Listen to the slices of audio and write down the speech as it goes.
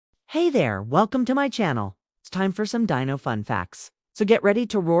Hey there, welcome to my channel. It's time for some dino fun facts. So get ready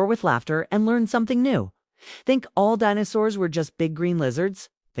to roar with laughter and learn something new. Think all dinosaurs were just big green lizards?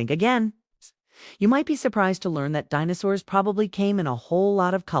 Think again. You might be surprised to learn that dinosaurs probably came in a whole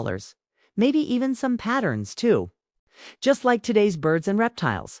lot of colors. Maybe even some patterns too. Just like today's birds and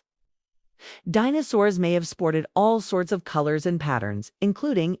reptiles. Dinosaurs may have sported all sorts of colors and patterns,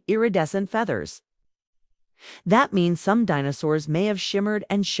 including iridescent feathers. That means some dinosaurs may have shimmered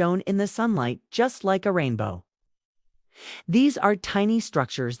and shone in the sunlight just like a rainbow. These are tiny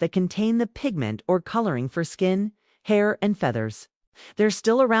structures that contain the pigment or coloring for skin, hair, and feathers. They're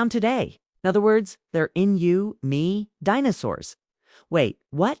still around today. In other words, they're in you, me, dinosaurs. Wait,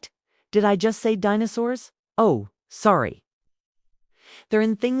 what? Did I just say dinosaurs? Oh, sorry. They're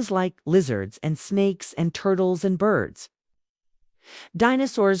in things like lizards and snakes and turtles and birds.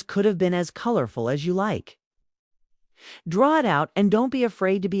 Dinosaurs could have been as colorful as you like. Draw it out and don't be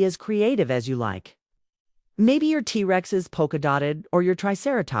afraid to be as creative as you like. Maybe your T-Rex is polka-dotted or your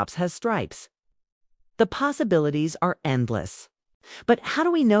Triceratops has stripes. The possibilities are endless. But how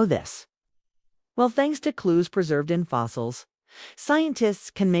do we know this? Well, thanks to clues preserved in fossils, scientists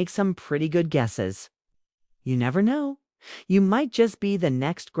can make some pretty good guesses. You never know. You might just be the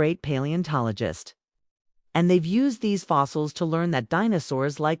next great paleontologist. And they've used these fossils to learn that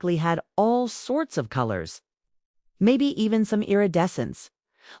dinosaurs likely had all sorts of colors. Maybe even some iridescence,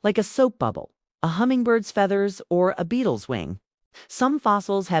 like a soap bubble, a hummingbird's feathers, or a beetle's wing. Some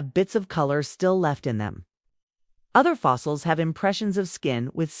fossils have bits of color still left in them. Other fossils have impressions of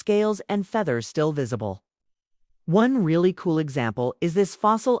skin with scales and feathers still visible. One really cool example is this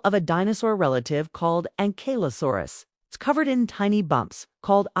fossil of a dinosaur relative called Ankylosaurus. It's covered in tiny bumps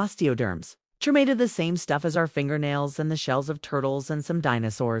called osteoderms, which are made of the same stuff as our fingernails and the shells of turtles and some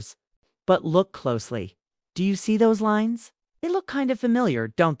dinosaurs. But look closely. Do you see those lines? They look kind of familiar,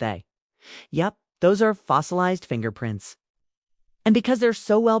 don't they? Yep, those are fossilized fingerprints. And because they're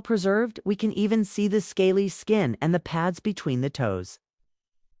so well preserved, we can even see the scaly skin and the pads between the toes.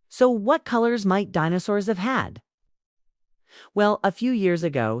 So what colors might dinosaurs have had? Well, a few years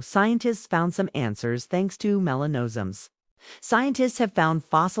ago, scientists found some answers thanks to melanosomes. Scientists have found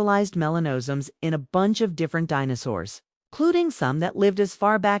fossilized melanosomes in a bunch of different dinosaurs, including some that lived as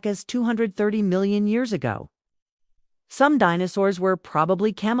far back as 230 million years ago. Some dinosaurs were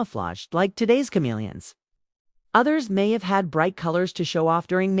probably camouflaged, like today's chameleons. Others may have had bright colors to show off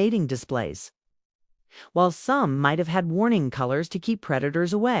during mating displays, while some might have had warning colors to keep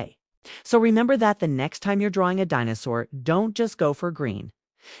predators away. So remember that the next time you're drawing a dinosaur, don't just go for green.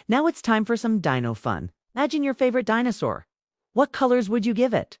 Now it's time for some dino fun. Imagine your favorite dinosaur. What colors would you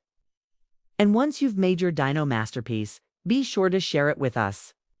give it? And once you've made your dino masterpiece, be sure to share it with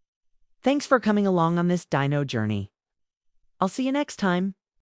us. Thanks for coming along on this dino journey. I'll see you next time.